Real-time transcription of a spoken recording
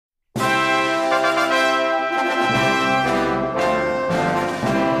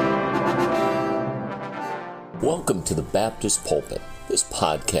Welcome to the Baptist Pulpit. This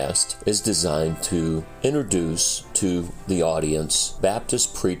podcast is designed to introduce to the audience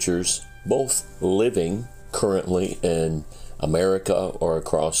Baptist preachers, both living currently in America or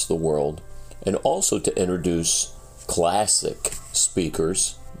across the world, and also to introduce classic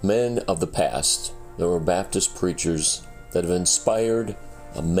speakers, men of the past. There were Baptist preachers that have inspired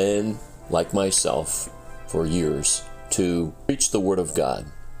men like myself for years to preach the Word of God.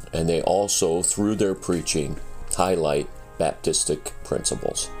 And they also, through their preaching, highlight Baptistic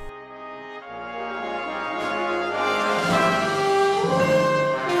principles.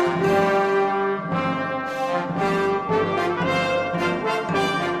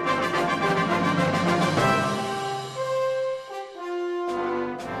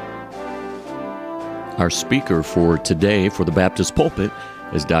 Our speaker for today for the Baptist Pulpit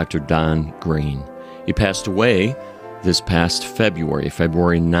is Dr. Don Green. He passed away this past February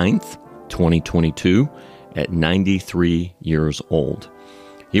 9th, 2022, at 93 years old.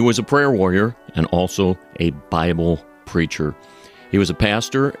 He was a prayer warrior and also a Bible preacher. He was a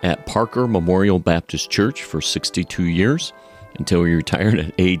pastor at Parker Memorial Baptist Church for 62 years until he retired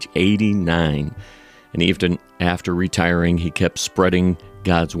at age 89. And even after retiring, he kept spreading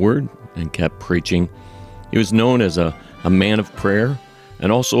God's Word and kept preaching. He was known as a man of prayer and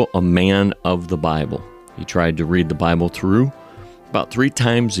also a man of the Bible. He tried to read the Bible through about 3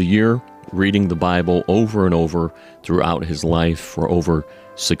 times a year, reading the Bible over and over throughout his life for over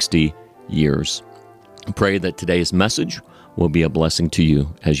 60 years. I pray that today's message will be a blessing to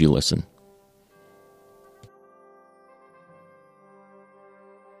you as you listen.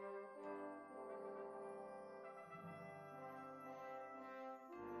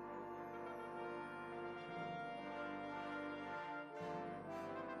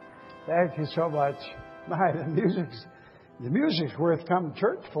 Thank you so much. My, the music's worth coming to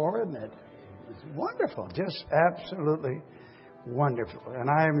church for, isn't it? It's wonderful, just absolutely wonderful. And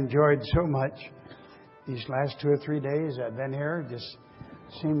I have enjoyed so much these last 2 or 3 days I've been here. Just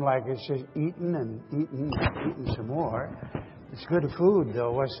seemed like it's just eating and eating and eating some more. It's good food,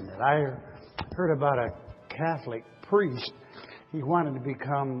 though, wasn't it? I heard about a Catholic priest. He wanted to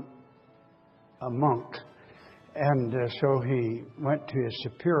become a monk. And so he went to his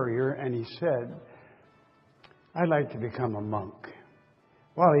superior and he said, I'd like to become a monk.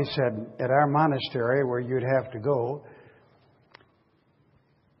 Well, he said, at our monastery where you'd have to go,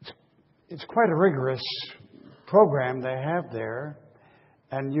 it's quite a rigorous program they have there,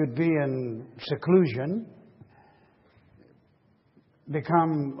 and you'd be in seclusion,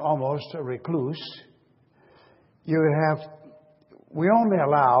 become almost a recluse. We only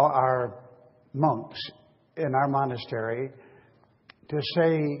allow our monks in our monastery to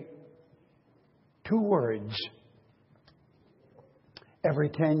say 2 words every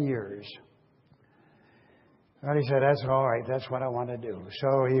 10 years. Well, he said, that's all right. That's what I want to do.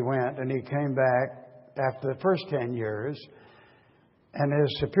 So he went and he came back after the first 10 years. And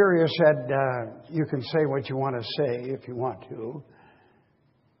his superior said, you can say what you want to say if you want to.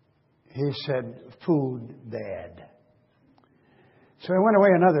 He said, food bad. So he went away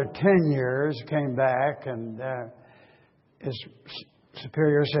another 10 years, came back, and his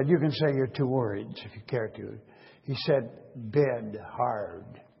superior said, you can say your 2 words if you care to. He said, bed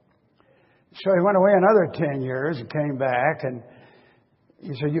hard. So he went away another 10 years and came back, and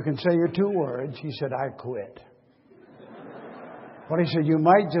he said, you can say your 2 words. He said, I quit. Well, he said, you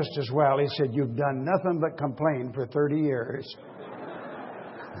might just as well. He said, you've done nothing but complain for 30 years.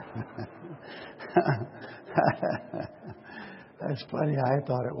 That's funny. I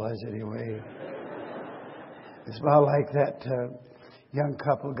thought it was anyway. It's about like that young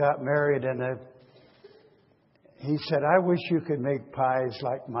couple got married, and he said, I wish you could make pies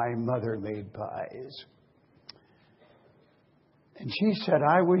like my mother made pies. And she said,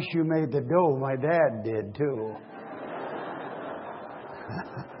 I wish you made the dough my dad did too.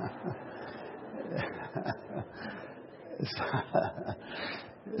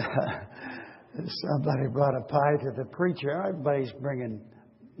 Somebody brought a pie to the preacher. Everybody's bringing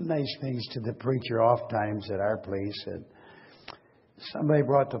nice things to the preacher oftentimes at our place. And somebody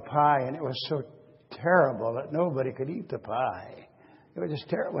brought the pie, and it was so terrible that nobody could eat the pie. It was just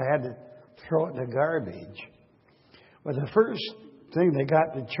terrible. I had to throw it in the garbage. Well, the first thing they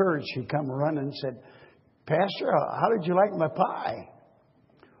got to church, he come running and said, Pastor, how did you like my pie?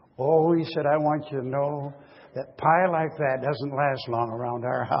 Oh, he said, I want you to know that pie like that doesn't last long around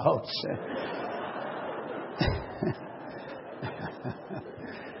our house.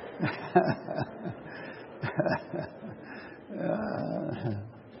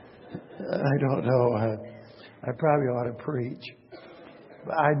 I don't know. I probably ought to preach.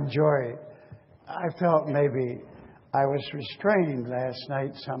 But I I felt maybe I was restrained last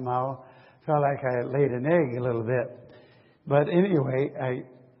night somehow. Felt like I laid an egg a little bit. But anyway, I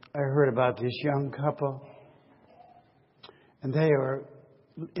heard about this young couple, and they were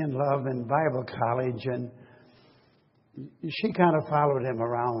in love in Bible college, and she kind of followed him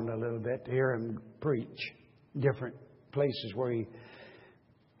around a little bit to hear him preach, different places where he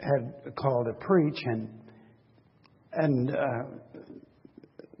had called to preach, and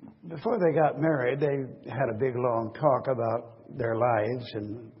before they got married, they had a big long talk about their lives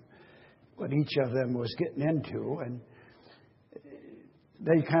and what each of them was getting into, and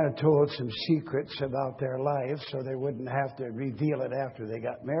they kind of told some secrets about their lives so they wouldn't have to reveal it after they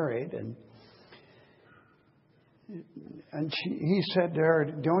got married. And he said to her,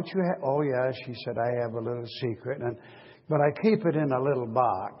 "Don't you have?" "Oh, yeah," she said, "I have a little secret, but I keep it in a little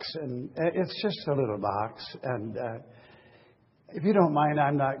box, and it's just a little box. And if you don't mind,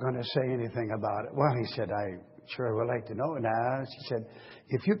 I'm not going to say anything about it." Well, he said, "I sure would like to know now." She said,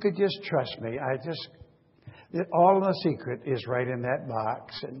 "If you could just trust me, all the secret is right in that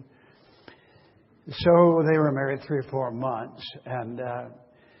box." And so they were married 3 or 4 months, and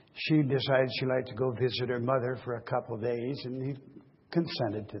she decided she'd like to go visit her mother for a couple of days, and he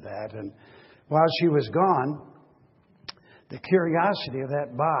consented to that. And while she was gone, the curiosity of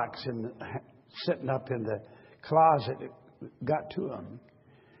that box and sitting up in the closet got to him.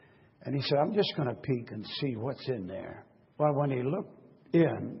 And he said, "I'm just going to peek and see what's in there." Well, when he looked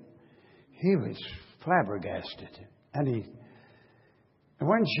in, he was flabbergasted. And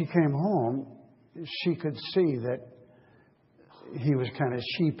when she came home, she could see that he was kind of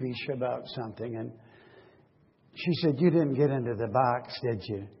sheepish about something. And she said, "You didn't get into the box, did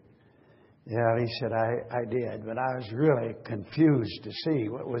you?" "Yeah," he said, I did, but I was really confused to see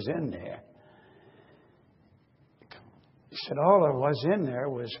what was in there." He said, "All that was in there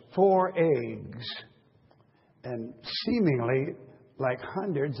was 4 eggs and seemingly like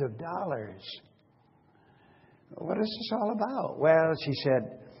hundreds of dollars." "What is this all about?" "Well," she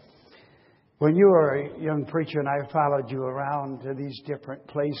said, "when you were a young preacher and I followed you around to these different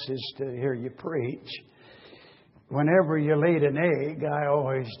places to hear you preach, whenever you laid an egg, I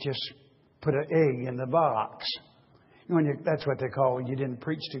always just put an egg in the box." That's what they call when you didn't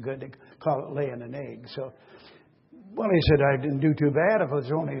preach too good. They call it laying an egg. So, well, he said, "I didn't do too bad if it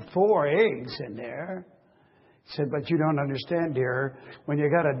was only 4 eggs in there." He said, "But you don't understand, dear. When you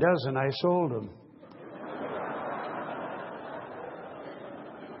got a dozen, I sold them."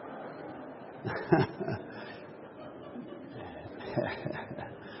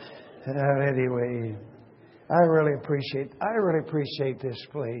 Anyway, I really appreciate this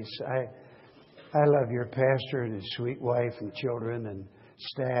place. I love your pastor and his sweet wife and children and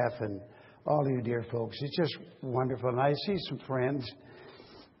staff and all you dear folks. It's just wonderful. And I see some friends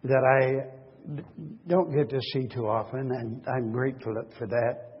that I don't get to see too often, and I'm grateful for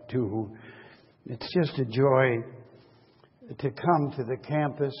that too. It's just a joy to come to the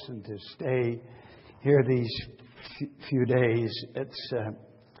campus and to stay here these few days.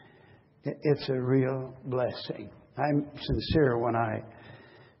 It's a real blessing. I'm sincere when I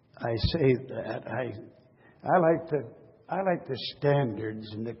say that. I like the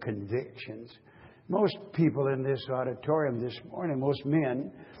standards and the convictions. Most people in this auditorium this morning, most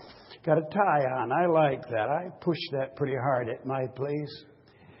men, got a tie on. I like that. I push that pretty hard at my place.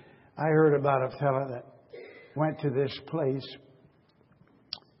 I heard about a fellow that went to this place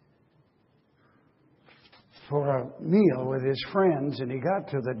for a meal with his friends, and he got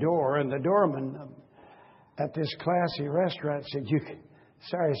to the door, and the doorman at this classy restaurant said,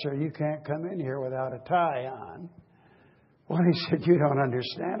 "Sorry, sir, you can't come in here without a tie on." Well, he said, "You don't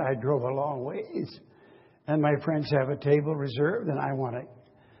understand. I drove a long ways, and my friends have a table reserved, and I want to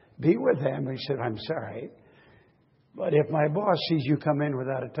be with them." He said, "I'm sorry, but if my boss sees you come in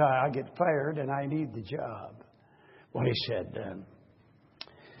without a tie, I'll get fired, and I need the job." Well, he said,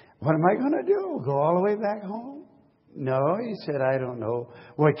 "What am I going to do? Go all the way back home?" "No," he said, "I don't know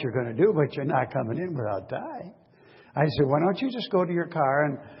what you're going to do, but you're not coming in without a tie." I said, "Why don't you just go to your car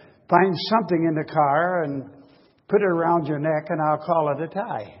and find something in the car and put it around your neck, and I'll call it a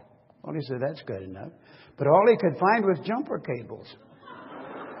tie." Well, he said, "That's good enough." But all he could find was jumper cables.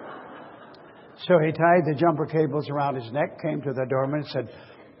 So he tied the jumper cables around his neck, came to the doorman and said,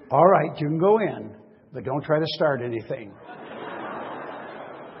 "All right, you can go in, but don't try to start anything."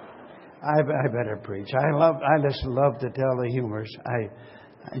 I better preach. I just love to tell the humors. I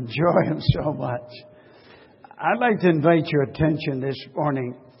enjoy them so much. I'd like to invite your attention this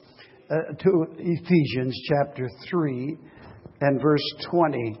morning to Ephesians chapter 3 and verse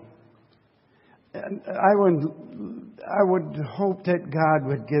 20. And I would hope that God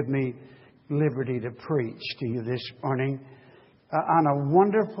would give me liberty to preach to you this morning on a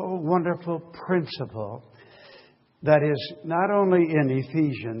wonderful, wonderful principle that is not only in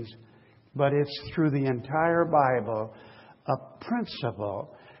Ephesians, but it's through the entire Bible, a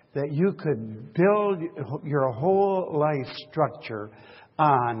principle that you could build your whole life structure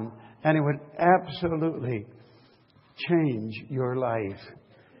on, and it would absolutely change your life.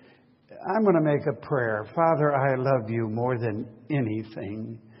 I'm going to make a prayer. Father, I love you more than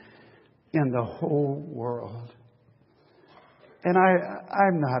anything in the whole world. And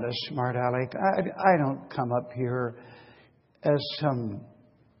I'm not a smart aleck. I don't come up here as some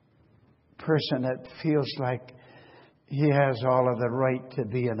person that feels like he has all of the right to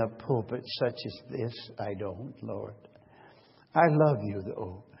be in a pulpit such as this. I don't, Lord. I love you,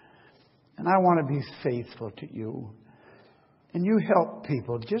 though. And I want to be faithful to you. And you help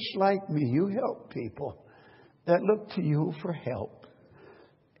people just like me. You help people that look to you for help.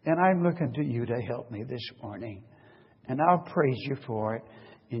 And I'm looking to you to help me this morning. And I'll praise you for it.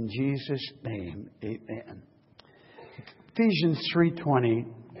 In Jesus' name, amen. Ephesians 3:20.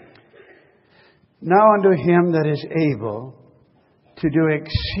 Now unto him that is able to do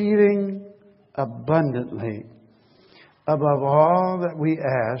exceeding abundantly above all that we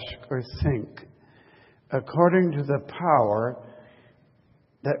ask or think, according to the power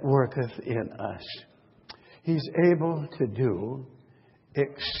that worketh in us. He's able to do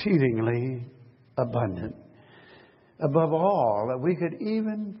exceedingly abundant, above all that we could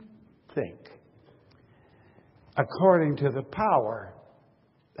even think, according to the power,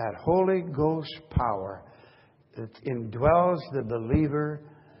 that Holy Ghost power that indwells the believer.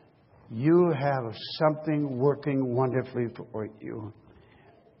 You have something working wonderfully for you.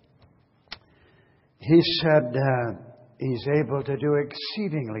 He said he's able to do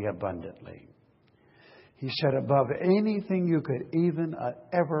exceedingly abundantly. He said above anything you could even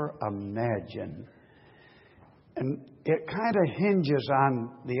ever imagine. And it kind of hinges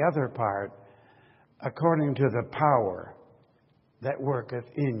on the other part, according to the power that worketh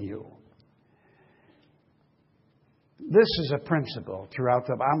in you. This is a principle throughout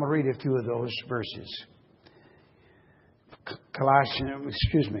the Bible. I'm going to read a few of those verses.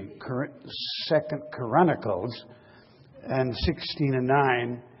 Second Chronicles and 16 and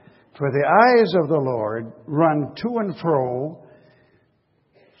 9. For the eyes of the Lord run to and fro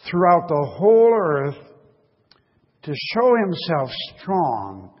throughout the whole earth to show himself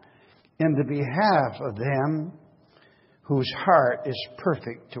strong in the behalf of them whose heart is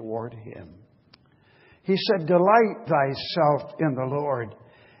perfect toward him. He said, delight thyself in the Lord,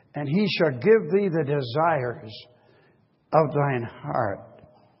 and he shall give thee the desires of thine heart.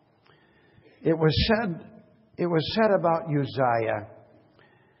 It was said about Uzziah,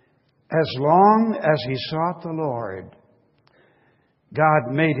 as long as he sought the Lord,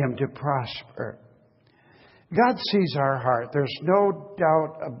 God made him to prosper. God sees our heart. There's no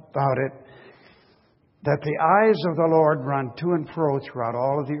doubt about it that the eyes of the Lord run to and fro throughout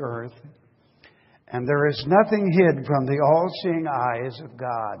all of the earth, and there is nothing hid from the all-seeing eyes of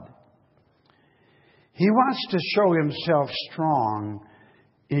God. He wants to show himself strong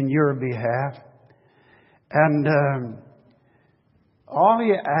in your behalf, and all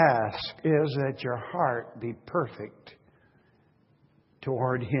you ask is that your heart be perfect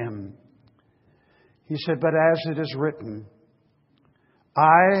toward him. He said, but as it is written,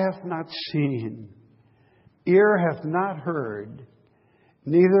 eye hath not seen, ear hath not heard,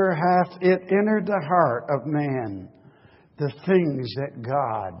 neither hath it entered the heart of man the things that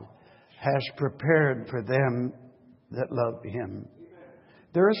God has prepared for them that love him.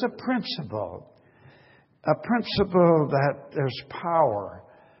 There is a principle that there's power.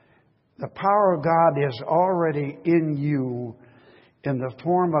 The power of God is already in you in the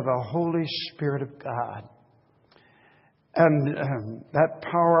form of the Holy Spirit of God. And that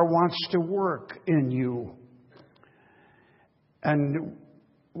power wants to work in you. And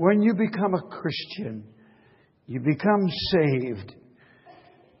when you become a Christian, you become saved,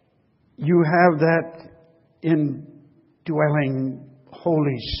 you have that indwelling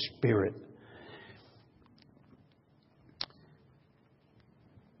Holy Spirit.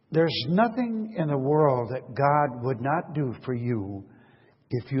 There's nothing in the world that God would not do for you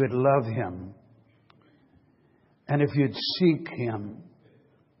if you'd love him and if you'd seek him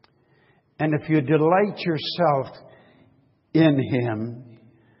and if you'd delight yourself in him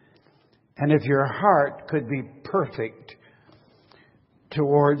and if your heart could be perfect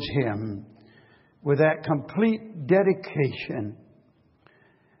towards him with that complete dedication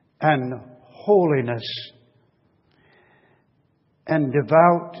and holiness and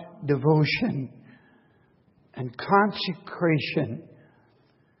devout devotion and consecration.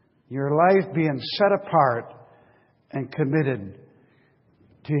 Your life being set apart and committed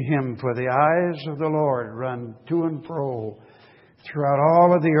to Him. For the eyes of the Lord run to and fro throughout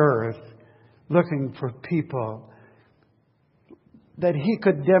all of the earth, looking for people that He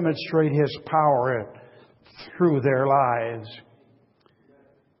could demonstrate His power through their lives.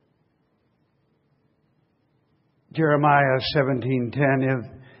 Jeremiah 17:10, if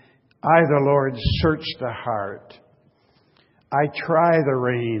I, the Lord, search the heart, I try the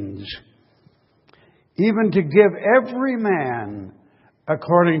reins, even to give every man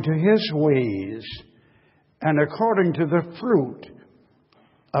according to his ways and according to the fruit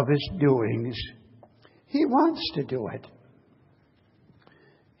of his doings. He wants to do it.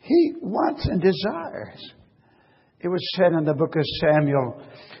 He wants and desires. It was said in the book of Samuel,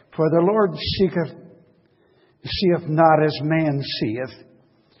 for the Lord seeth not as man seeth.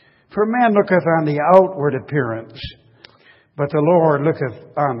 For man looketh on the outward appearance, but the Lord looketh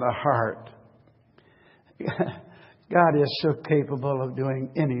on the heart. God is so capable of doing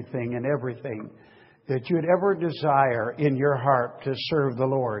anything and everything that you'd ever desire in your heart to serve the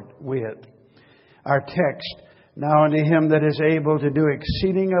Lord with. Our text, now unto Him that is able to do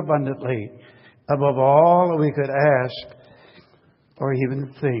exceeding abundantly above all that we could ask or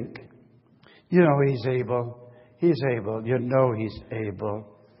even think. You know He's able. He's able. You know He's able.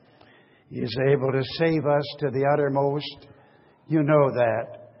 He's able to save us to the uttermost. You know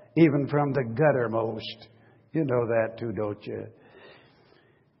that. Even from the guttermost. You know that too, don't you?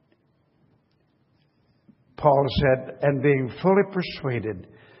 Paul said, and being fully persuaded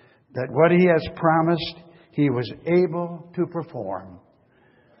that what He has promised, He was able to perform.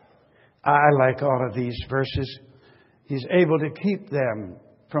 I like all of these verses. He's able to keep them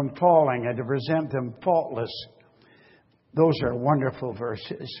from falling and to present them faultless. Those are wonderful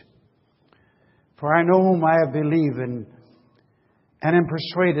verses. For I know whom I have believed and am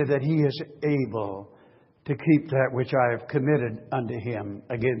persuaded that He is able to keep that which I have committed unto Him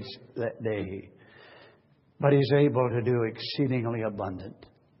against that day. But He's able to do exceedingly abundant,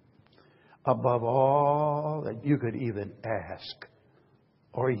 above all that you could even ask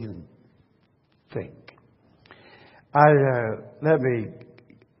or even think. I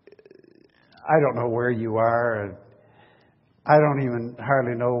don't know where you are. I don't even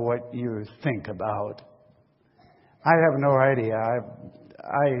hardly know what you think about. I have no idea.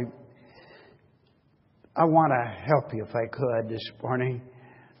 I want to help you if I could this morning.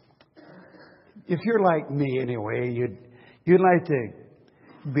 If you're like me anyway, you'd like to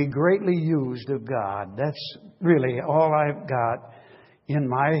be greatly used of God. That's really all I've got in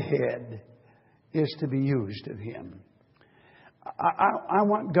my head, is to be used of Him. I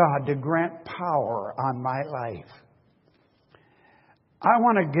want God to grant power on my life. I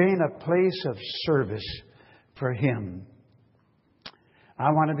want to gain a place of service for Him.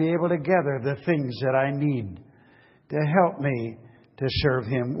 I want to be able to gather the things that I need to help me to serve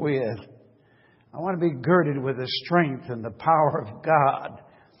Him with. I want to be girded with the strength and the power of God.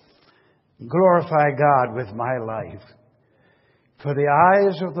 Glorify God with my life. For the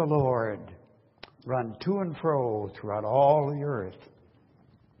eyes of the Lord run to and fro throughout all the earth,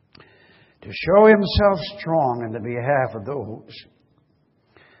 to show Himself strong in the behalf of those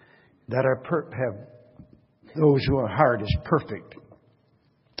that have those whose heart is perfect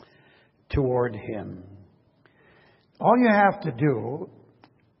toward Him. All you have to do,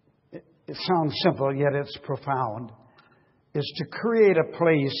 it sounds simple, yet it's profound, is to create a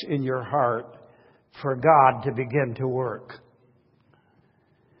place in your heart for God to begin to work.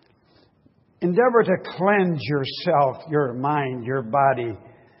 Endeavor to cleanse yourself, your mind, your body,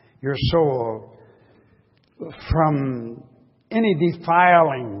 your soul from any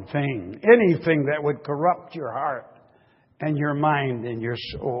defiling thing, anything that would corrupt your heart and your mind and your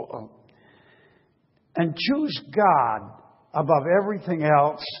soul. And choose God above everything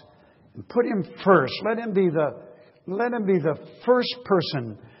else and put Him first. Let Him be the first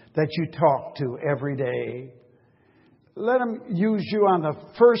person that you talk to every day. Let Him use you on the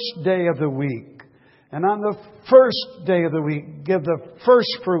first day of the week. And on the first day of the week, give the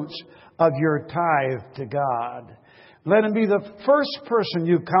first fruits of your tithe to God. Let Him be the first person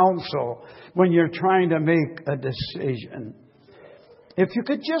you counsel when you're trying to make a decision. If you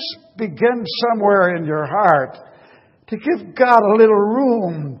could just begin somewhere in your heart to give God a little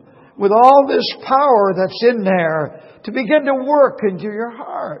room with all this power that's in there to begin to work into your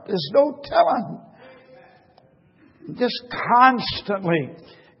heart. There's no telling. Just constantly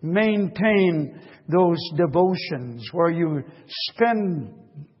maintain those devotions where you spend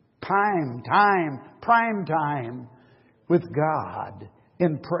prime time with God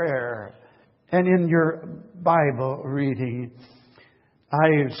in prayer and in your Bible reading.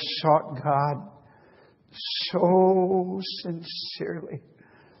 I sought God so sincerely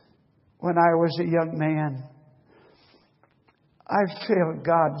when I was a young man. I failed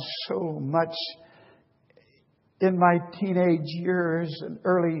God so much in my teenage years and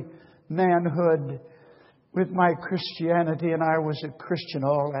early manhood with my Christianity, and I was a Christian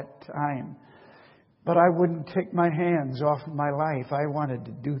all that time. But I wouldn't take my hands off of my life. I wanted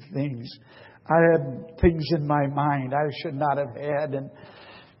to do things. I had things in my mind I should not have had, and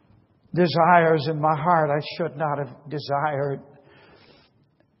desires in my heart I should not have desired,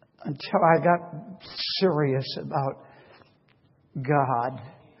 until I got serious about God.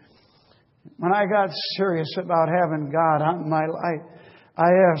 When I got serious about having God on my life, I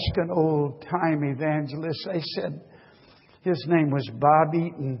asked an old-time evangelist. I said, his name was Bob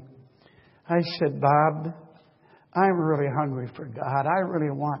Eaton. I said, Bob, I'm really hungry for God. I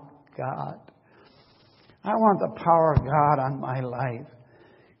really want God. I want the power of God on my life.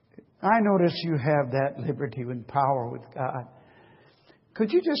 I notice you have that liberty and power with God.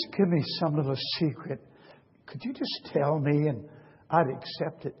 Could you just give me some little secret? Could you just tell me, and I'd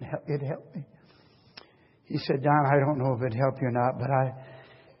accept it and it'd help me? He said, Don, I don't know if it'd help you or not, but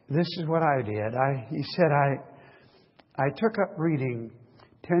this is what I did. He said, I took up reading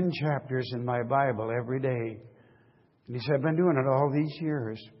 10 chapters in my Bible every day. And he said, I've been doing it all these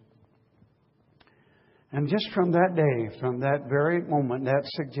years. And just from that day, from that very moment, that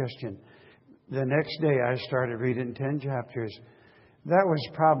suggestion, the next day I started reading 10 chapters. That was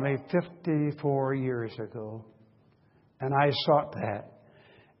probably 54 years ago. And I sought that.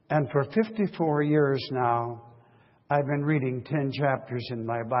 And for 54 years now, I've been reading 10 chapters in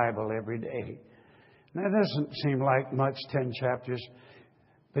my Bible every day. Now, that doesn't seem like much, 10 chapters.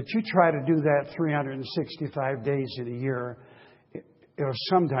 But you try to do that 365 days of the year, it'll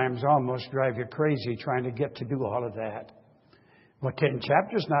sometimes almost drive you crazy trying to get to do all of that. Well, 10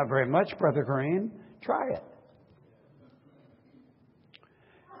 chapters, not very much, Brother Green. Try it.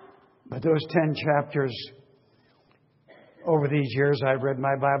 But those 10 chapters, over these years, I've read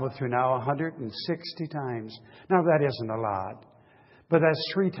my Bible through now 160 times. Now, that isn't a lot, but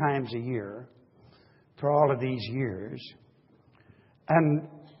that's 3 times a year for all of these years. And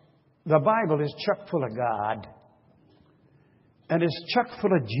the Bible is chock full of God. And it's chock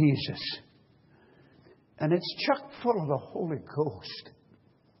full of Jesus. And it's chock full of the Holy Ghost.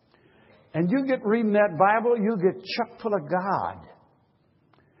 And you get reading that Bible, you get chock full of God.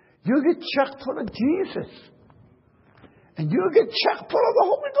 You get chock full of Jesus. And you get chock full of the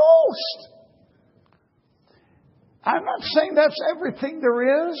Holy Ghost. I'm not saying that's everything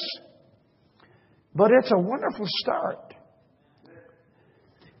there is, but it's a wonderful start.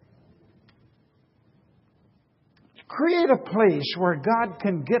 Create a place where God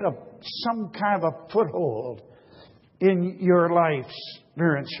can get some kind of a foothold in your life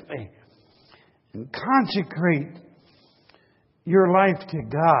spiritually. And consecrate your life to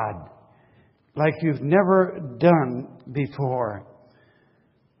God like you've never done before,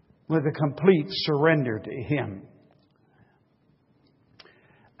 with a complete surrender to Him.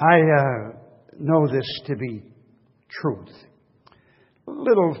 I know this to be truth.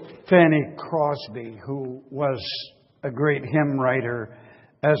 Little Fanny Crosby, who was a great hymn writer,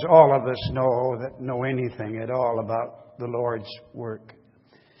 as all of us know that know anything at all about the Lord's work.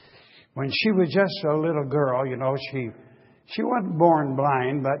 When she was just a little girl, she wasn't born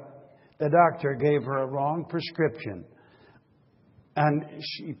blind, but the doctor gave her a wrong prescription. And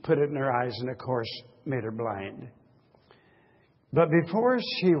she put it in her eyes and, of course, made her blind. But before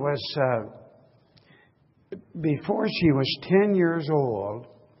she was 10 years old,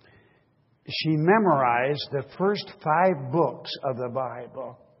 she memorized the first 5 books of the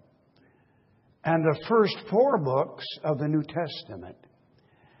Bible and the first 4 books of the New Testament.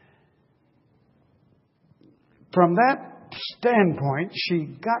 From that standpoint, she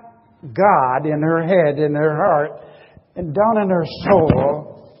got God in her head, in her heart, and down in her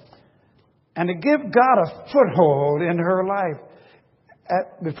soul, and to give God a foothold in her life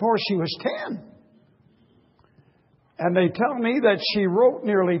before she was 10. And they tell me that she wrote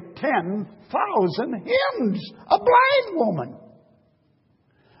nearly 10,000 hymns, a blind woman.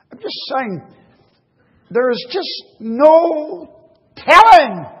 I'm just saying, there's just no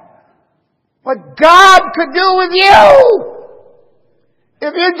telling what God could do with you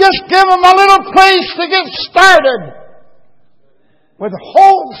if you just give Him a little place to get started with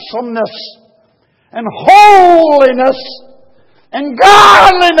wholesomeness and holiness and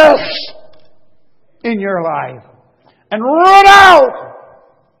godliness in your life. And root out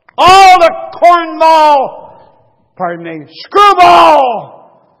all the screwball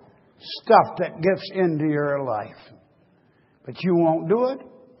stuff that gets into your life. But you won't do it.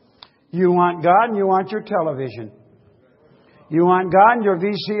 You want God and you want your television. You want God and your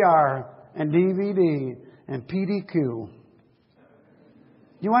VCR and DVD and PDQ.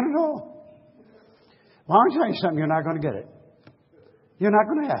 You want it all. Well, I'm telling you something, you're not going to get it. You're not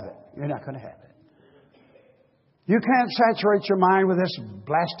going to have it. You're not going to have it. You can't saturate your mind with this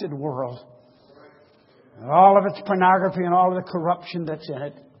blasted world. All of its pornography and all of the corruption that's in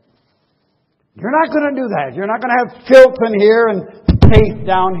it. You're not going to do that. You're not going to have filth in here and faith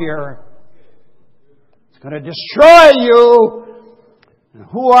down here. It's going to destroy you. And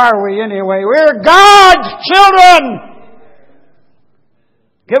who are we anyway? We're God's children.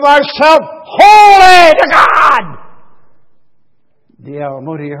 Give ourselves wholly to God. D.L.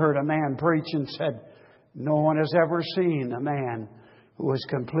 Moody heard a man preach and said, no one has ever seen a man who was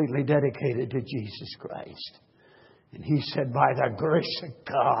completely dedicated to Jesus Christ. And he said, by the grace of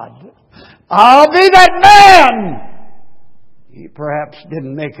God, I'll be that man. He perhaps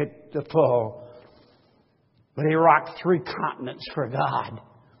didn't make it to full, but he rocked 3 continents for God.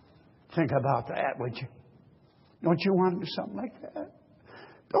 Think about that, would you? Don't you want to do something like that?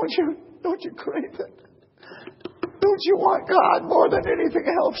 Don't you crave it? Don't you want God more than anything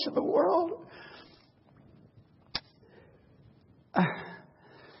else in the world?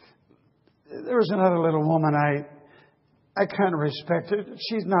 There was another little woman I kind of respected.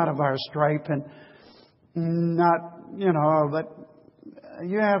 She's not of our stripe and not, but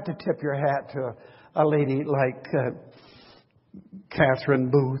you have to tip your hat to a lady like Catherine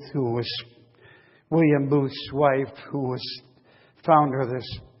Booth, who was William Booth's wife, who was founder of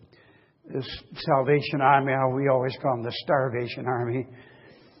this Salvation Army. We always call them the Starvation Army.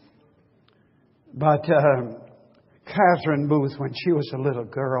 But Catherine Booth, when she was a little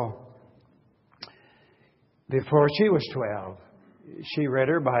girl, before she was 12, she read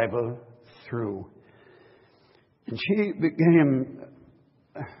her Bible through. And she became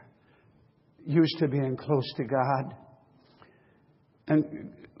used to being close to God.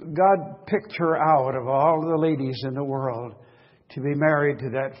 And God picked her out of all the ladies in the world to be married to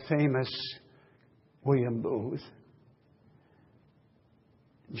that famous William Booth.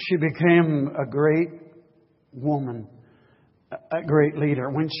 She became a great woman, a great leader.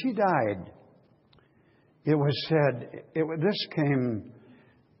 When she died, it was said, this came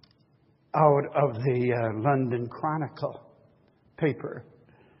out of the London Chronicle paper,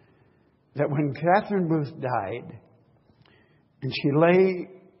 that when Catherine Booth died, and she lay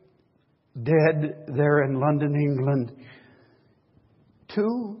dead there in London, England,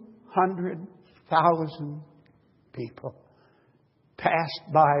 200,000 people passed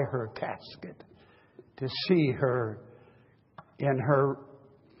by her casket to see her in her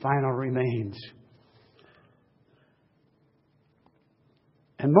final remains.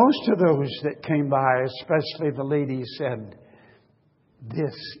 And most of those that came by, especially the ladies, said,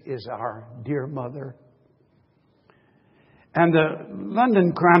 this is our dear mother. And the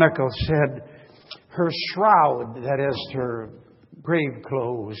London Chronicle said her shroud, that is her grave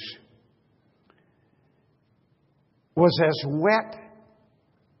clothes, was as wet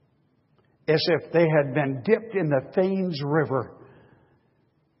as if they had been dipped in the Thames River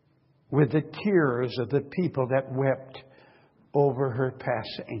with the tears of the people that wept over her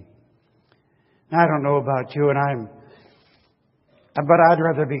passing. I don't know about you, but I'd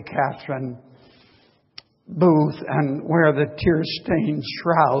rather be Catherine Booth and wear the tear-stained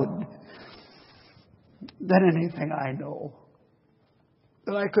shroud than anything I know.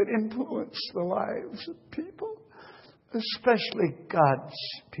 That I could influence the lives of people, especially God's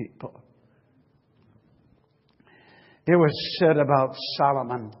people. It was said about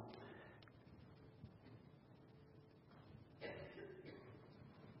Solomon,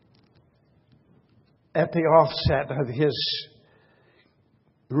 at the offset of his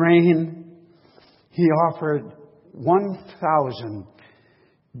reign, he offered 1,000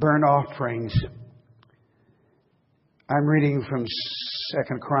 burnt offerings. I'm reading from 2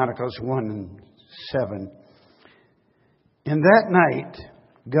 Chronicles 1:7. In that night,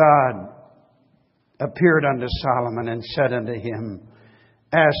 God appeared unto Solomon and said unto him,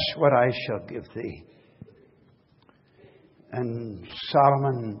 ask what I shall give thee. And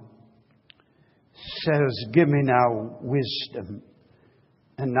Solomon says, give me now wisdom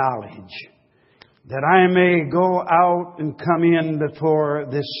and knowledge, that I may go out and come in before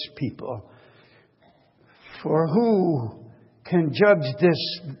this people. For who can judge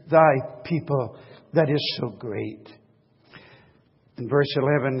this thy people that is so great? And verse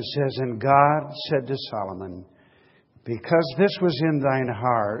 11 says, and God said to Solomon, because this was in thine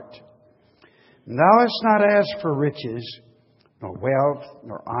heart, thou hast not asked for riches, nor wealth,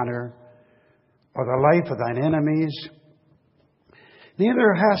 nor honor, or the life of thine enemies,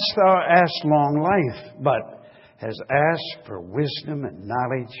 Neither hast thou asked long life, but hast asked for wisdom and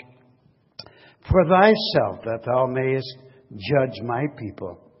knowledge for thyself, that thou mayest judge my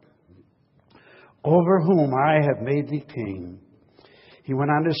people, over whom I have made thee king. He went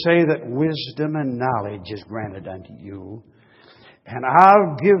on to say that wisdom and knowledge is granted unto you, and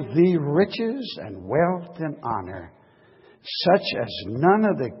I'll give thee riches and wealth and honor, such as none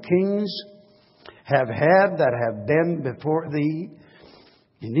of the kings have had that have been before thee,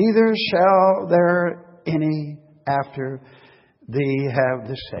 and neither shall there any after thee have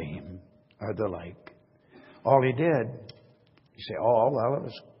the same or the like. All he did, you say, oh, well, it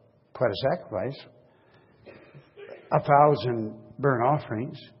was quite a sacrifice. 1,000 burnt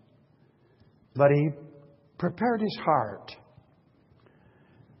offerings. But he prepared his heart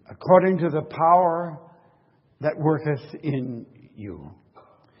according to the power that worketh in you.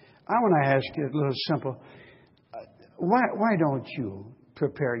 I want to ask you a little simple. Why don't you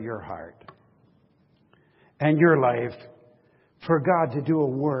prepare your heart and your life for God to do a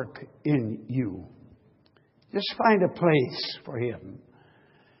work in you? Just find a place for Him.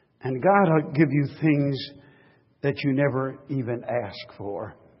 And God will give you things that you never even ask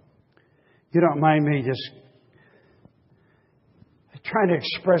for. You don't mind me just trying to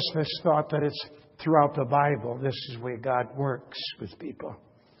express this thought that it's throughout the Bible. This is the way God works with people.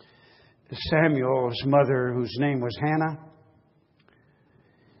 Samuel's mother, whose name was Hannah,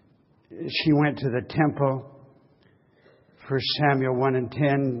 she went to the temple. 1 Samuel 1 and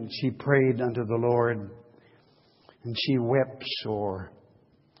 10, she prayed unto the Lord, and she wept sore.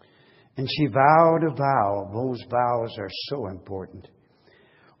 And she vowed a vow. Those vows are so important.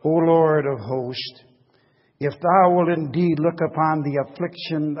 O Lord of hosts, if thou wilt indeed look upon the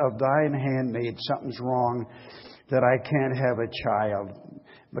affliction of thine handmaid, something's wrong that I can't have a child.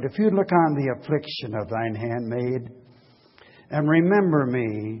 But if you look on the affliction of thine handmaid, and remember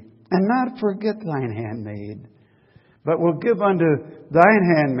me, and not forget thine handmaid, but will give unto thine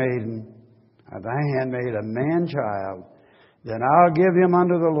handmaid a man child, then I'll give him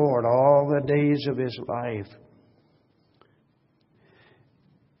unto the Lord all the days of his life.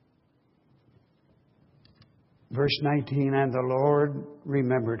 Verse 19, and the Lord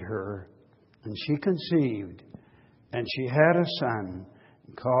remembered her, and she conceived, and she had a son,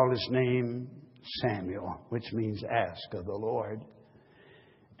 and called his name Samuel, which means ask of the Lord.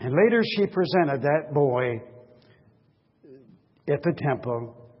 And later she presented that boy at the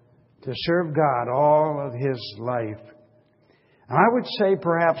temple to serve God all of his life. And I would say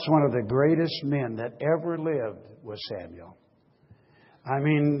perhaps one of the greatest men that ever lived was Samuel. I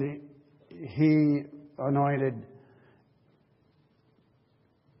mean, he anointed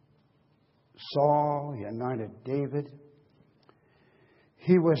Saul, he anointed David.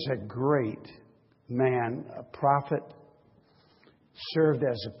 He was a great man, a prophet, served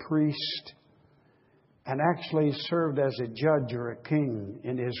as a priest, and actually served as a judge or a king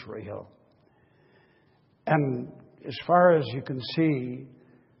in Israel. And as far as you can see,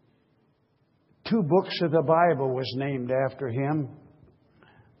 2 books of the Bible was named after him.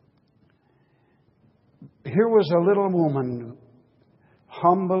 Here was a little woman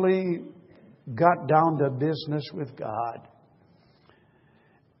humbly got down to business with God.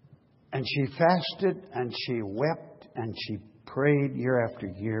 And she fasted and she wept and she prayed year after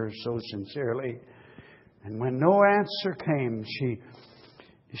year so sincerely. And when no answer came, she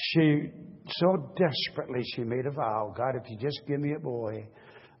so desperately she made a vow. God, if you just give me a boy,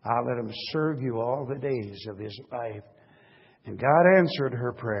 I'll let him serve you all the days of his life. And God answered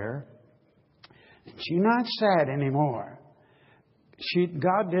her prayer. And she's not sad anymore.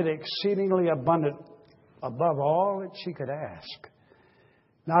 God did exceedingly abundant above all that she could ask.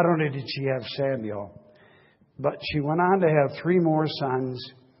 Not only did she have Samuel, but she went on to have 3 more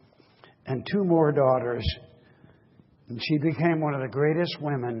sons and 2 more daughters. And she became one of the greatest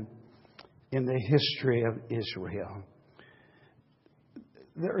women in the history of Israel.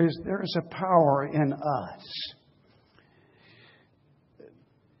 There is a power in us.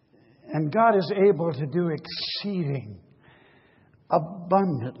 And God is able to do exceeding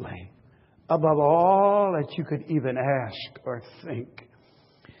abundantly above all that you could even ask or think.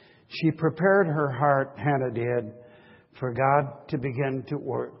 She prepared her heart, Hannah did, for God to begin to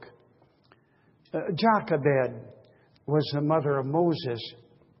work. Jochebed was the mother of Moses.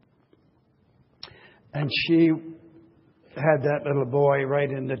 And she had that little boy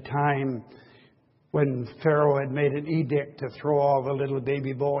right in the time when Pharaoh had made an edict to throw all the little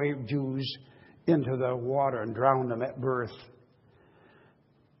baby boy Jews into the water and drown them at birth.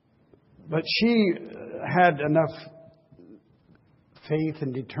 But she had enough faith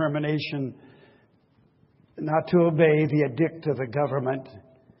and determination not to obey the edict of the government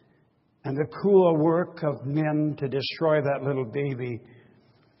and the cruel work of men to destroy that little baby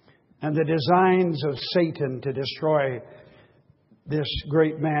and the designs of Satan to destroy this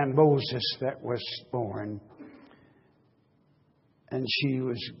great man, Moses, that was born. And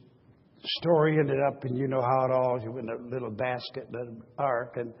the story ended up, and you know how it all, she was in a little basket, the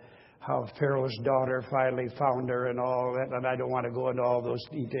ark, and how Pharaoh's daughter finally found her and all that. And I don't want to go into all those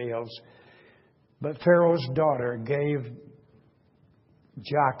details. But Pharaoh's daughter gave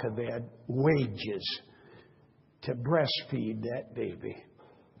Jochebed wages to breastfeed that baby.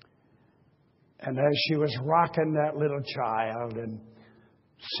 And as she was rocking that little child and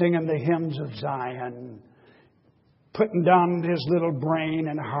singing the hymns of Zion, putting down his little brain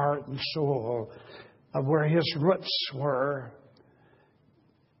and heart and soul of where his roots were,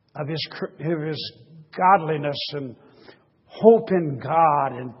 of his godliness and hope in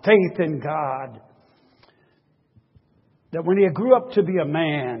God and faith in God, that when he grew up to be a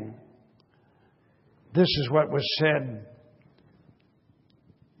man, this is what was said.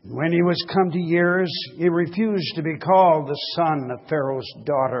 When he was come to years, he refused to be called the son of Pharaoh's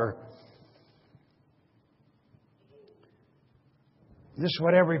daughter. This is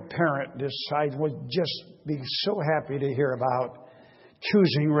what every parent decides, would just be so happy to hear about,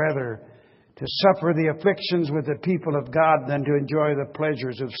 choosing rather to suffer the afflictions with the people of God than to enjoy the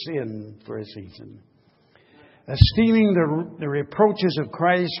pleasures of sin for a season. Esteeming the reproaches of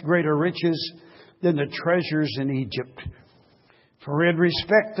Christ greater riches than the treasures in Egypt. For in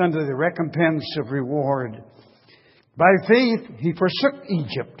respect unto the recompense of reward, by faith he forsook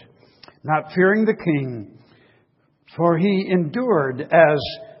Egypt, not fearing the king, for he endured as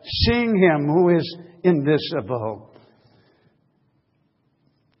seeing him who is invisible.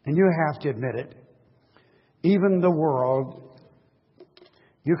 And you have to admit it, even the world,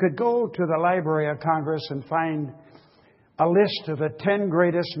 you could go to the Library of Congress and find a list of the 10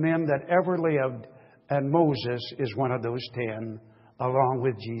 greatest men that ever lived, and Moses is one of those 10, along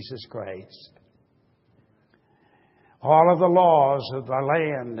with Jesus Christ. All of the laws of the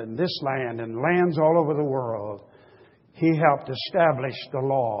land and this land and lands all over the world, he helped establish the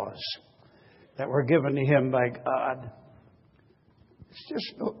laws that were given to him by God. It's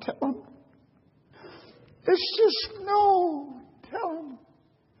just no telling. It's just no telling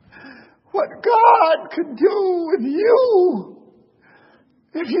what God could do with you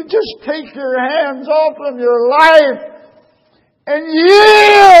if you just take your hands off of your life and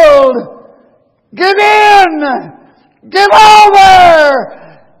yield, give in, give over,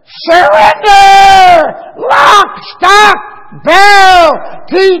 surrender, lock, stock, barrel,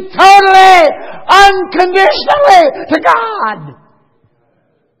 totally, unconditionally to God.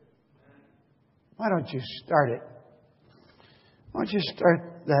 Why don't you start it? Why don't you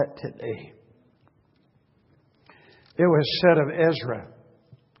start that today? It was said of Ezra,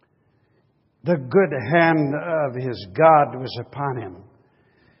 the good hand of his God was upon him.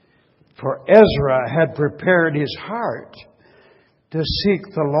 For Ezra had prepared his heart to seek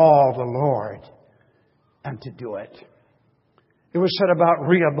the law of the Lord and to do it. It was said about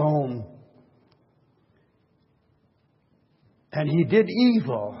Rehoboam, and he did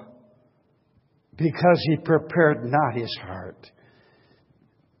evil because he prepared not his heart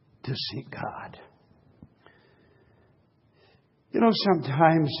to seek God. You know,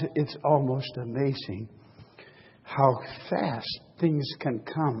 sometimes it's almost amazing how fast things can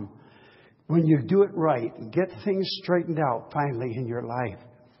come when you do it right and get things straightened out finally in your life.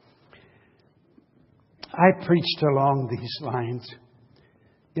 I preached along these lines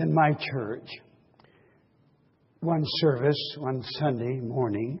in my church. One service, one Sunday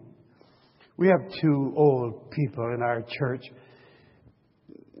morning. We have 2 old people in our church.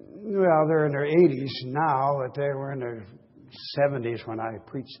 Well, they're in their 80s now, but they were in their 70s when I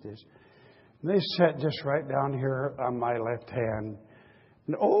preached this. And they sat just right down here on my left hand.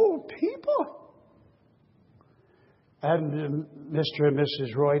 And old people. And Mr. and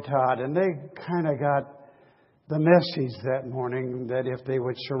Mrs. Roy Todd. And they kind of got the message that morning that if they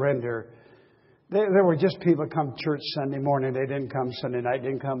would surrender. There were just people come church Sunday morning. They didn't come Sunday night,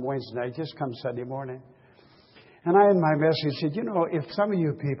 didn't come Wednesday night, just come Sunday morning. And I, in my message, said, you know, if some of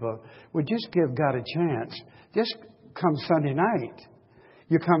you people would just give God a chance, just come Sunday night.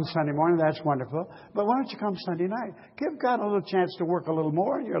 You come Sunday morning, that's wonderful. But why don't you come Sunday night? Give God a little chance to work a little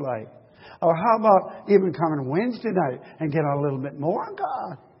more in your life. Or how about even coming Wednesday night and get a little bit more on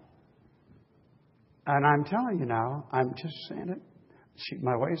God? And I'm telling you now, I'm just saying it.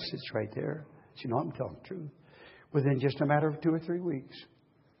 My wife sits right there. She knows I'm telling the truth. Within just a matter of 2 or 3 weeks,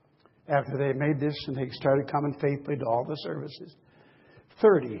 after they made this and they started coming faithfully to all the services,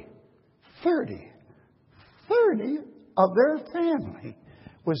 30 30 of their family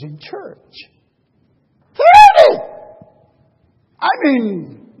was in church. 30! I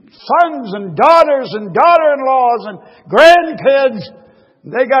mean, sons and daughters and daughter-in-laws and grandkids.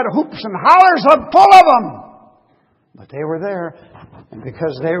 They got hoops and hollers up full of them. But they were there. And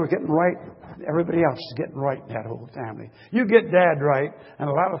because they were getting right, everybody else is getting right in that whole family. You get Dad right, and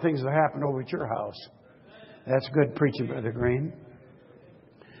a lot of things will happen over at your house. That's good preaching, Brother Green.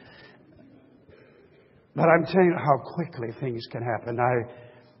 But I'm telling you how quickly things can happen.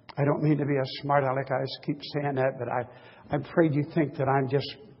 I don't mean to be a smart aleck. I keep saying that, but I'm afraid you think that I'm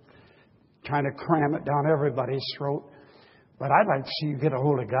just trying to cram it down everybody's throat. But I'd like to see you get a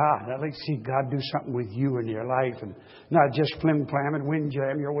hold of God. I'd like to see God do something with you in your life, and not just flim-flam and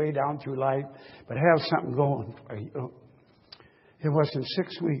windjam your way down through life, but have something going for you. It wasn't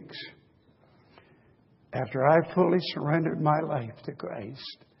 6 weeks after I fully surrendered my life to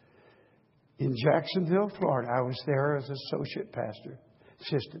Christ. In Jacksonville, Florida, I was there as associate pastor,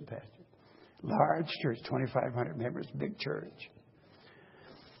 assistant pastor. Large church, 2,500 members, big church.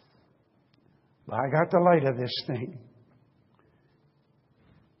 Well, I got the light of this thing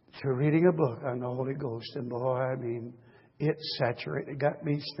through reading a book on the Holy Ghost. And boy, I mean, it saturated, got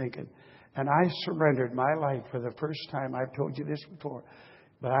me thinking. And I surrendered my life for the first time. I've told you this before.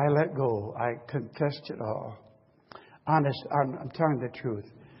 But I let go. I confessed it all. Honest, I'm telling the truth.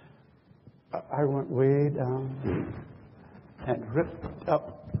 I went way down and ripped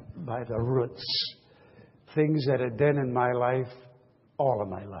up by the roots things that had been in my life all of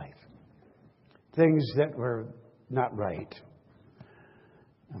my life. Things that were not right.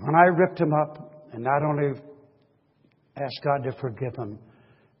 And when I ripped them up and not only asked God to forgive them,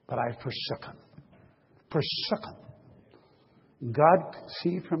 but I forsook them. Forsook them. God could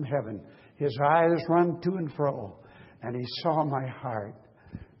see from heaven. His eyes run to and fro. And He saw my heart.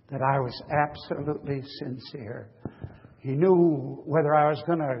 That I was absolutely sincere. He knew whether I was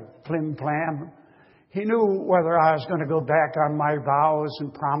going to flim-flam. He knew whether I was going to go back on my vows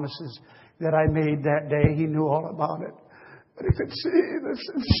and promises that I made that day. He knew all about it. But He could see the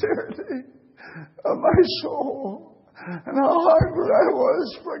sincerity of my soul and how hungry I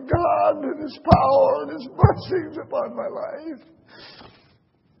was for God and His power and His blessings upon my life.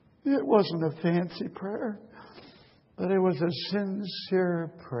 It wasn't a fancy prayer. But it was a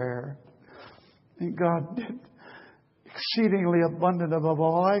sincere prayer. And God did exceedingly abundant above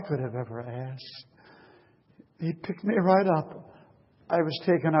all I could have ever asked. He picked me right up. I was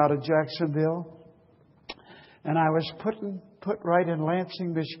taken out of Jacksonville. And I was put right in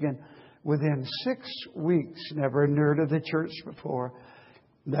Lansing, Michigan. Within 6 weeks, never near to the church before.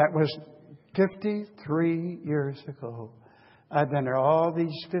 That was 53 years ago. I've been there all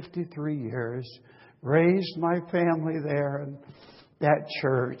these 53 years. Raised my family there in that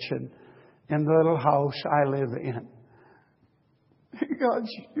church and in the little house I live in. God's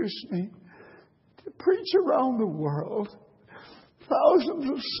used me to preach around the world.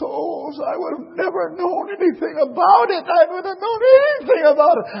 Thousands of souls. I would have never known anything about it. I would have known anything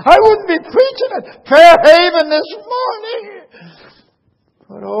about it. I wouldn't be preaching at Fairhaven this morning.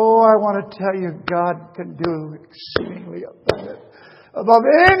 But I want to tell you, God can do exceedingly abundant. Above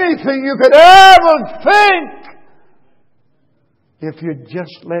anything you could ever think. If you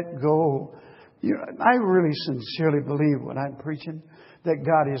just let go. I really sincerely believe when I'm preaching that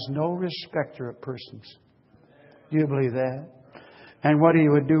God is no respecter of persons. Do you believe that? And what He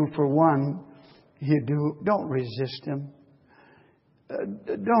would do for one, He'd do. Don't resist Him.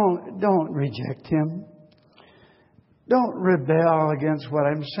 Don't reject Him. Don't rebel against what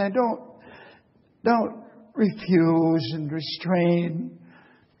I'm saying. Don't refuse and restrain.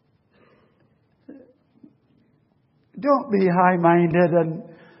 Don't be high-minded and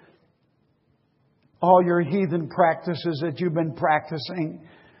all your heathen practices that you've been practicing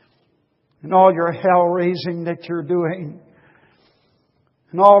and all your hell-raising that you're doing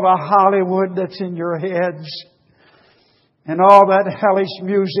and all the Hollywood that's in your heads and all that hellish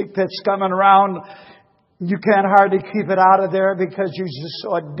music that's coming around. You can't hardly keep it out of there because you're just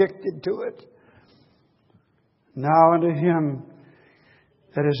so addicted to it. Now unto Him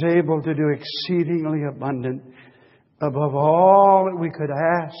that is able to do exceedingly abundant above all that we could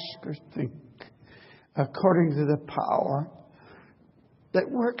ask or think, according to the power that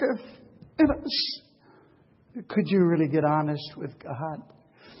worketh in us. Could you really get honest with God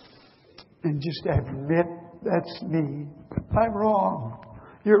and just admit, that's me. I'm wrong.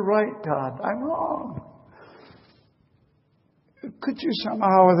 You're right, God. I'm wrong. Could you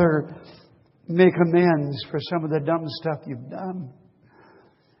somehow or other make amends for some of the dumb stuff you've done?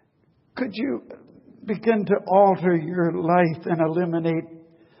 Could you begin to alter your life and eliminate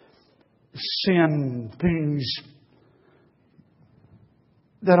sin, things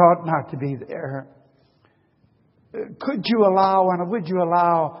that ought not to be there. Could you allow, and would you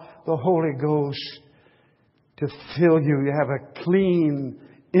allow the Holy Ghost to fill you? You have a clean,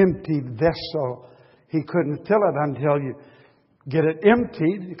 empty vessel. He couldn't fill it until you get it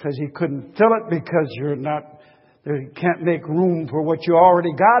emptied, because He couldn't fill it because you can't make room for what you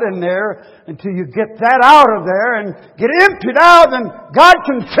already got in there until you get that out of there and get emptied out, and God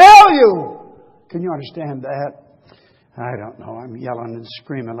can fill you. Can you understand that? I don't know. I'm yelling and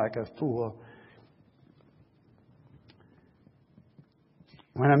screaming like a fool.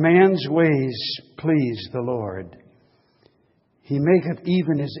 When a man's ways please the Lord, He maketh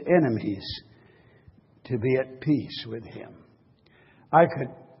even his enemies to be at peace with him. I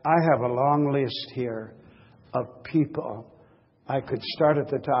have a long list here of people. I could start at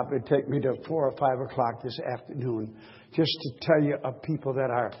the top. It'd take me to 4 or 5 o'clock this afternoon just to tell you of people that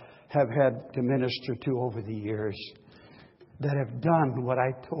have had to minister to over the years that have done what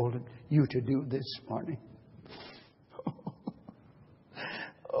I told you to do this morning.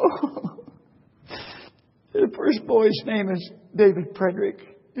 The first boy's name is David Frederick.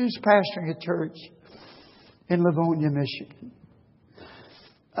 He's pastoring a church in Livonia, Michigan.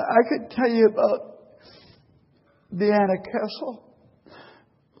 I could tell you about Deanna Kessel,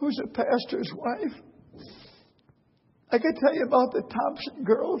 who's a pastor's wife. I could tell you about the Thompson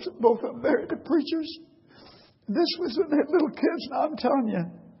girls, both of them married to preachers. This was when they had little kids, now I'm telling you.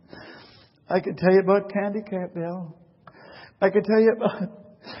 I could tell you about Candy Campbell. I could tell you about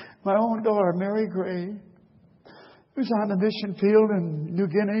my own daughter, Mary Gray, who's on the mission field in New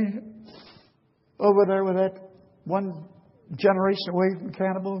Guinea, over there with that one generation away from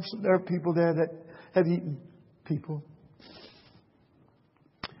cannibals. There are people there that have eaten people.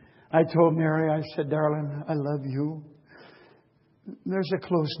 I told Mary, I said, darling, I love you. There's a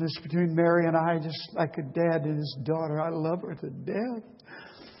closeness between Mary and I, just like a dad and his daughter. I love her to death.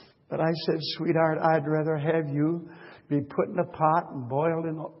 But I said, sweetheart, I'd rather have you be put in a pot and boiled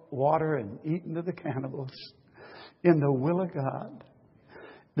in water and eaten to the cannibals in the will of God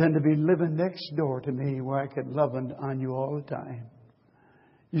than to be living next door to me where I could love on you all the time.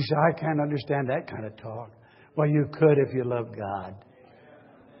 You say, I can't understand that kind of talk. Well, you could if you love God.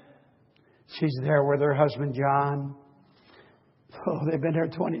 She's there with her husband, John. Oh, they've been there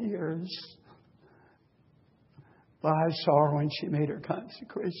 20 years. Well, I saw her when she made her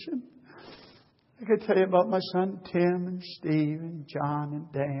consecration. I could tell you about my son Tim and Steve and John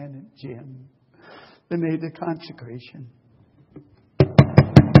and Dan and Jim. They made the consecration.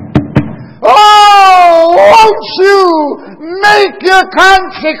 Oh, won't you make your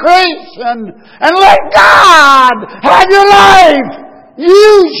consecration and let God have your life,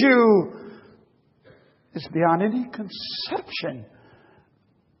 use you? It's beyond any conception.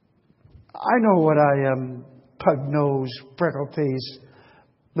 I know what I am, pug-nosed, freckle-faced,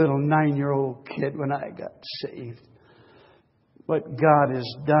 little 9-year-old kid when I got saved. What God has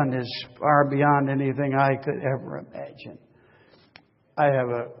done is far beyond anything I could ever imagine. I have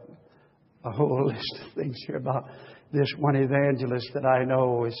a whole list of things here about this one evangelist that I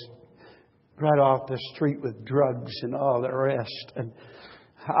know is right off the street with drugs and all the rest, and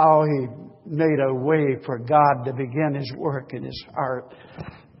how he made a way for God to begin His work in his heart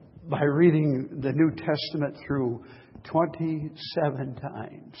by reading the New Testament through 27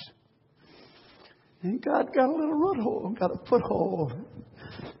 times. And God got a little foothold.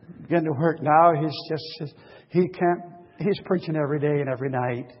 Began to work now. He's preaching every day and every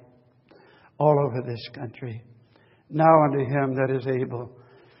night all over this country. Now unto Him that is able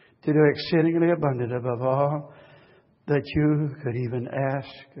to do exceedingly abundant above all that you could even ask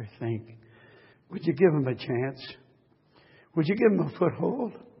or think. Would you give Him a chance? Would you give Him a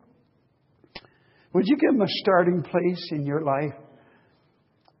foothold? Would you give Him a starting place in your life?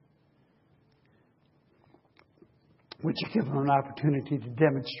 Would you give Him an opportunity to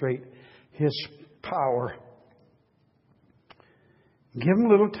demonstrate His power? Give Him a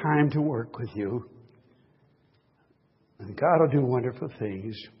little time to work with you. And God will do wonderful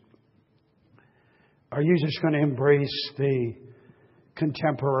things. Are you just going to embrace the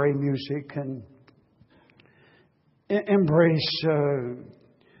contemporary music and embrace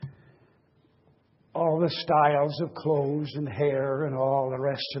all the styles of clothes and hair and all the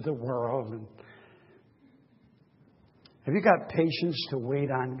rest of the world? And have you got patience to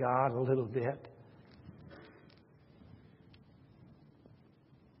wait on God a little bit?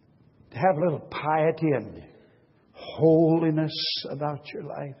 To have a little piety and holiness about your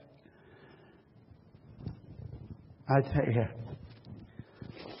life? I tell you,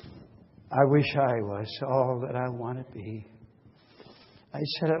 I wish I was all that I want to be. I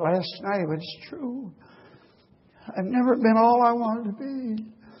said it last night, but it's true. I've never been all I wanted to be.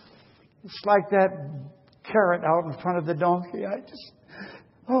 It's like that carrot out in front of the donkey.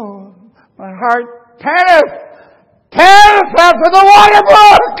 My heart panteth after the water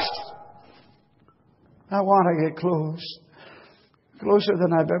brooks. I want to get closer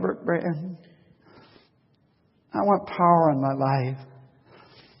than I've ever been. I want power in my life.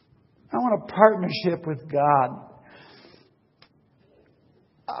 I want a partnership with God.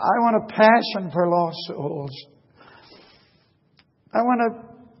 I want a passion for lost souls. I want a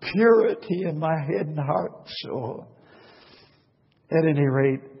purity in my head and heart and soul. At any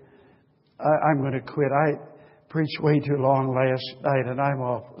rate, I'm going to quit. I preached way too long last night, and I'm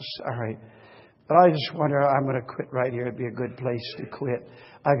awful sorry. But I just wonder, I'm going to quit right here. It'd be a good place to quit.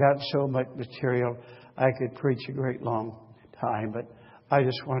 I got so much material, I could preach a great long time. But I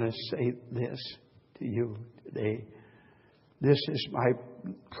just want to say this to you today. This is my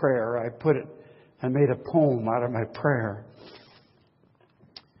prayer. I made a poem out of my prayer.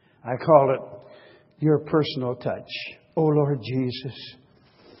 I call it Your Personal Touch. Oh, Lord Jesus,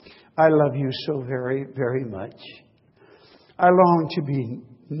 I love you so very, very much. I long to be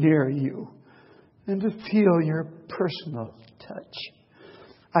near you and to feel your personal touch.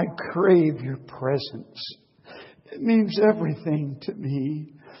 I crave your presence. It means everything to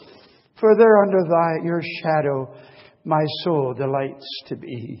me. For there under your shadow, my soul delights to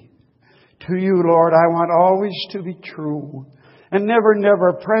be. To you, Lord, I want always to be true. And never,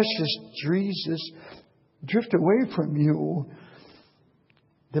 never, precious Jesus, drift away from you.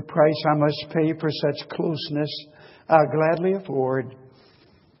 The price I must pay for such closeness, I'll gladly afford.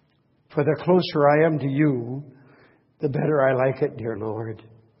 For the closer I am to you, the better I like it, dear Lord.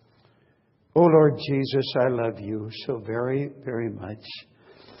 Oh, Lord Jesus, I love you so very, very much.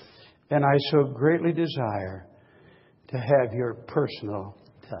 And I so greatly desire to have your personal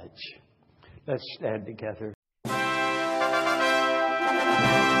touch. Let's stand together.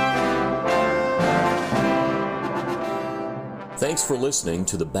 Thanks for listening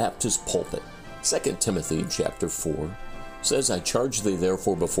to the Baptist Pulpit. 2 Timothy chapter 4 says, I charge thee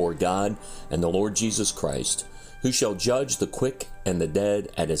therefore before God and the Lord Jesus Christ, who shall judge the quick and the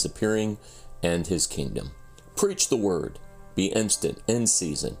dead at his appearing and his kingdom. Preach the word, be instant, in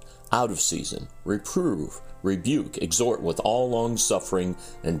season, out of season, reprove, rebuke, exhort with all long suffering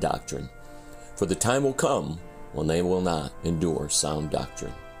and doctrine. For the time will come when they will not endure sound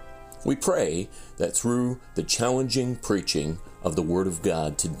doctrine. We pray that through the challenging preaching of the Word of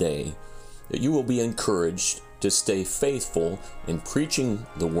God today, that you will be encouraged to stay faithful in preaching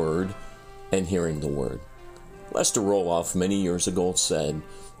the Word and hearing the Word. Lester Roloff many years ago said,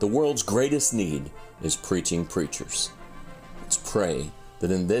 the world's greatest need is preaching preachers. Let's pray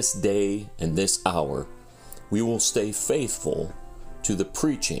that in this day and this hour, we will stay faithful to the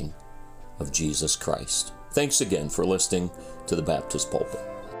preaching of Jesus Christ. Thanks again for listening to the Baptist Pulpit.